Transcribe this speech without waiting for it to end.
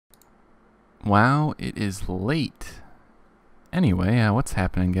Wow, it is late. Anyway, what's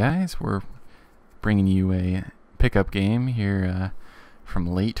happening, guys? We're bringing you a pickup game here from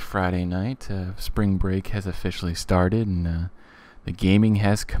late Friday night. Spring break has officially started, and the gaming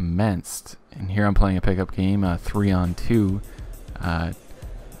has commenced. And here I'm playing a pickup game, 3-on-2.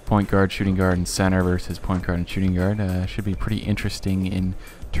 Point guard, shooting guard, and center versus point guard and shooting guard. Should be pretty interesting in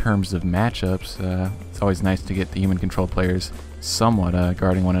terms of matchups. It's always nice to get the human control players somewhat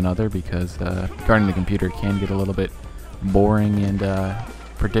guarding one another, because guarding the computer can get a little bit boring and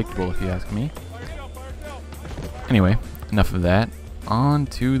predictable, if you ask me. Anyway, enough of that. On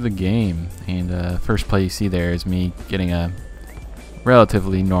to the game. And first play you see there is me getting a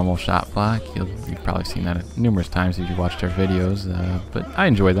relatively normal shot block. You've probably seen that numerous times if you've watched our videos, but I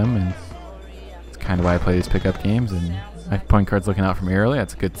enjoy them, and it's kind of why I play these pickup games. And my point guard's looking out for me early.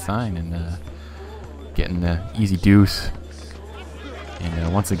 That's a good sign, and getting the easy deuce.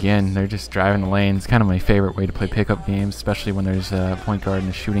 And once again, they're just driving the lane. It's kind of my favorite way to play pickup games, especially when there's a point guard and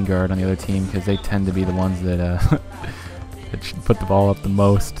a shooting guard on the other team, because they tend to be the ones that that should put the ball up the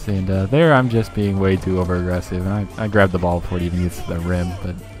most. And there I'm just being way too over aggressive, and I grab the ball before it even gets to the rim.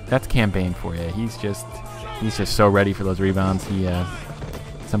 But that's campaign for you. He's just so ready for those rebounds. He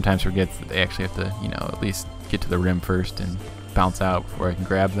sometimes forgets that they actually have to, at least get to the rim first and bounce out before I can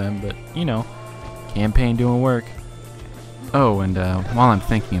grab them. But campaign doing work. Oh, and while I'm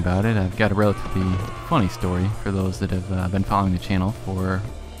thinking about it, I've got a relatively funny story for those that have been following the channel for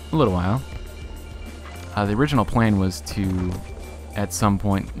a little while. The original plan was to, at some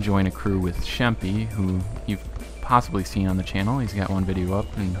point, join a crew with Shempy, who you've possibly seen on the channel. He's got one video up,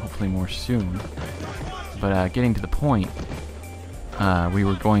 and hopefully more soon. But getting to the point, we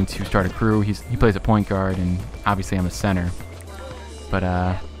were going to start a crew. He plays a point guard, and obviously I'm a center.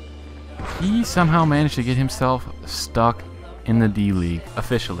 But he somehow managed to get himself stuck in the D-League,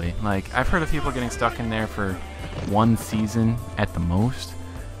 officially. Like, I've heard of people getting stuck in there for one season at the most,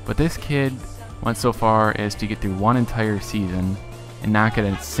 but this kid went so far as to get through one entire season and not get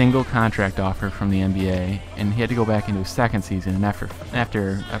a single contract offer from the NBA, and he had to go back into his second season, and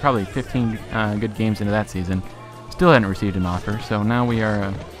after probably 15 good games into that season, still hadn't received an offer. So now we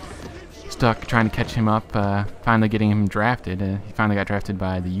are stuck trying to catch him up, finally getting him drafted. He finally got drafted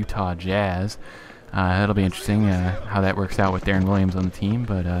by the Utah Jazz. That'll be interesting how that works out with Darren Williams on the team.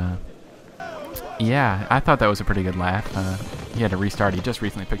 But yeah, I thought that was a pretty good laugh. He had to restart. He just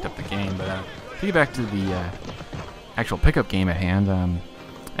recently picked up the game. But to get back to the actual pickup game at hand,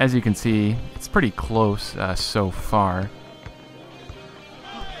 as you can see, it's pretty close so far.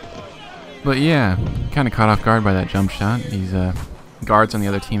 But yeah, kind of caught off guard by that jump shot. These guards on the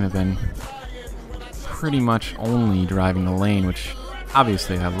other team have been pretty much only driving the lane, which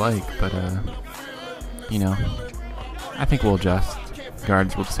obviously I like, but I think we'll adjust.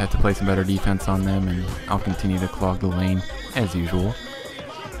 Guards will just have to play some better defense on them, and I'll continue to clog the lane as usual.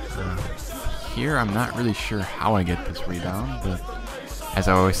 Here I'm not really sure how I get this rebound, but as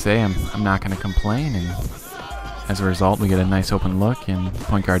I always say, I'm not going to complain, and as a result we get a nice open look, and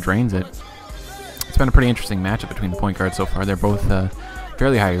point guard drains it. It's been a pretty interesting matchup between the point guards so far. They're both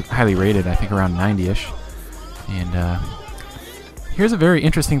fairly highly rated, I think around 90-ish. And here's a very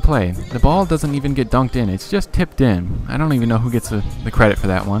interesting play. The ball doesn't even get dunked in. It's just tipped in. I don't even know who gets the credit for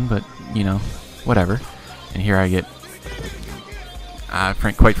that one, but, whatever. And here I get,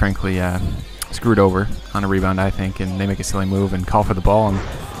 quite frankly, screwed over on a rebound, I think, and they make a silly move and call for the ball and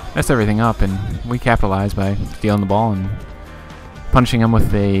mess everything up. And we capitalize by stealing the ball and punishing them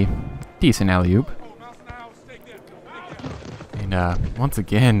with a decent alley-oop. And once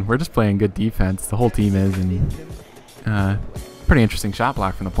again, we're just playing good defense. The whole team is, and pretty interesting shot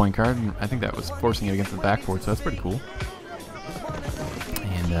block from the point guard. I think that was forcing it against the backboard, so that's pretty cool.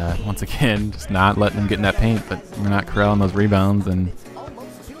 And once again, just not letting him get in that paint, but we're not corralling those rebounds, and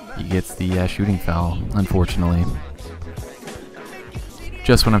he gets the shooting foul, unfortunately.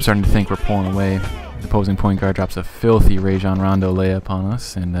 Just when I'm starting to think we're pulling away, the opposing point guard drops a filthy Rajon Rondo layup on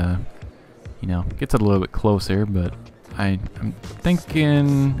us, and gets it a little bit closer, but I'm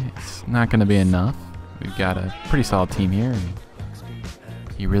thinking it's not going to be enough. We've got a pretty solid team here, and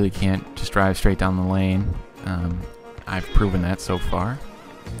you really can't just drive straight down the lane. I've proven that so far.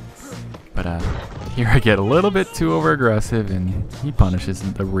 But here I get a little bit too over aggressive, and he punishes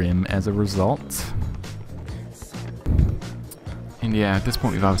the rim as a result. And yeah, at this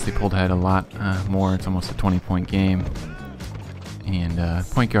point we've obviously pulled ahead a lot more. It's almost a 20-point game. And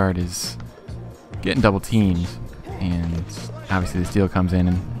point guard is getting double teamed, and obviously the steal comes in,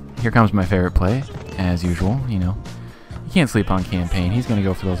 and here comes my favorite play, as usual. You can't sleep on campaign. He's gonna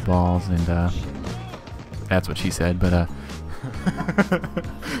go for those balls, and that's what she said. But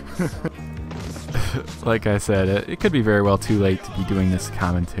like I said, it could be very well too late to be doing this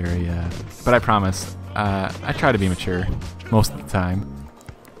commentary, but I promise, I try to be mature most of the time.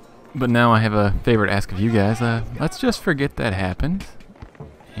 But now I have a favor to ask of you guys. Let's just forget that happened.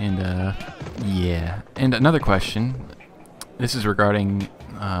 And, yeah. And another question. This is regarding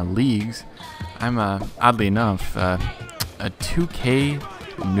leagues. I'm, oddly enough, a 2K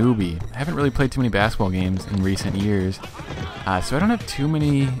newbie. I haven't really played too many basketball games in recent years, so I don't have too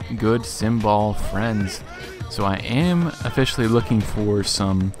many good sim ball friends. So I am officially looking for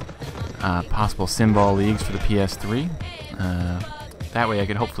some possible sim ball leagues for the PS3. That way I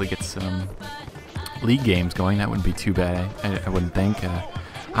could hopefully get some league games going. That wouldn't be too bad, I wouldn't think.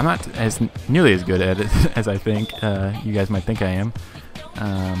 I'm not nearly as good at it as I think you guys might think I am.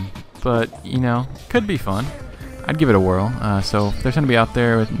 But, you know, could be fun. I'd give it a whirl. So if there's somebody out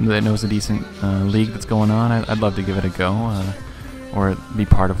there that knows a decent league that's going on, I'd love to give it a go, or be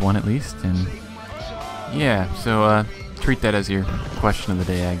part of one at least. And yeah, so treat that as your question of the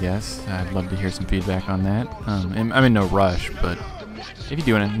day, I guess. I'd love to hear some feedback on that. And I'm in no rush, but if you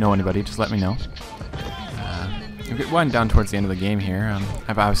do know anybody, just let me know. We're winding down towards the end of the game here.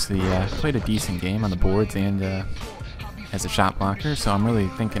 I've obviously played a decent game on the boards and as a shot blocker, so I'm really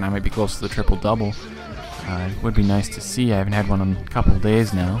thinking I might be close to the triple-double. It would be nice to see. I haven't had one in a couple of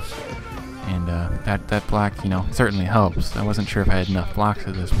days now, and that block, you know, certainly helps. I wasn't sure if I had enough blocks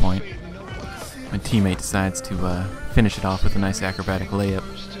at this point. My teammate decides to finish it off with a nice acrobatic layup,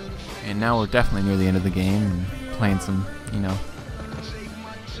 and now we're definitely near the end of the game and playing some, you know,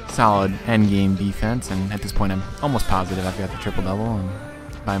 solid end-game defense. And at this point, I'm almost positive I've got the triple-double, and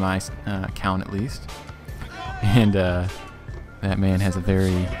by my count at least. And that man has a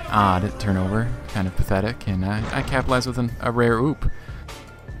very odd turnover, kind of pathetic, and I capitalize with a rare oop.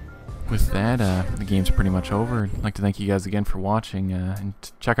 With that, the game's pretty much over. I'd like to thank you guys again for watching, and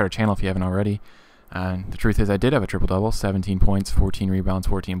check out our channel if you haven't already. The truth is I did have a triple-double, 17 points, 14 rebounds,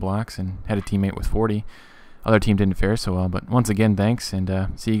 14 blocks, and had a teammate with 40. Other team didn't fare so well, but once again, thanks, and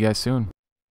see you guys soon.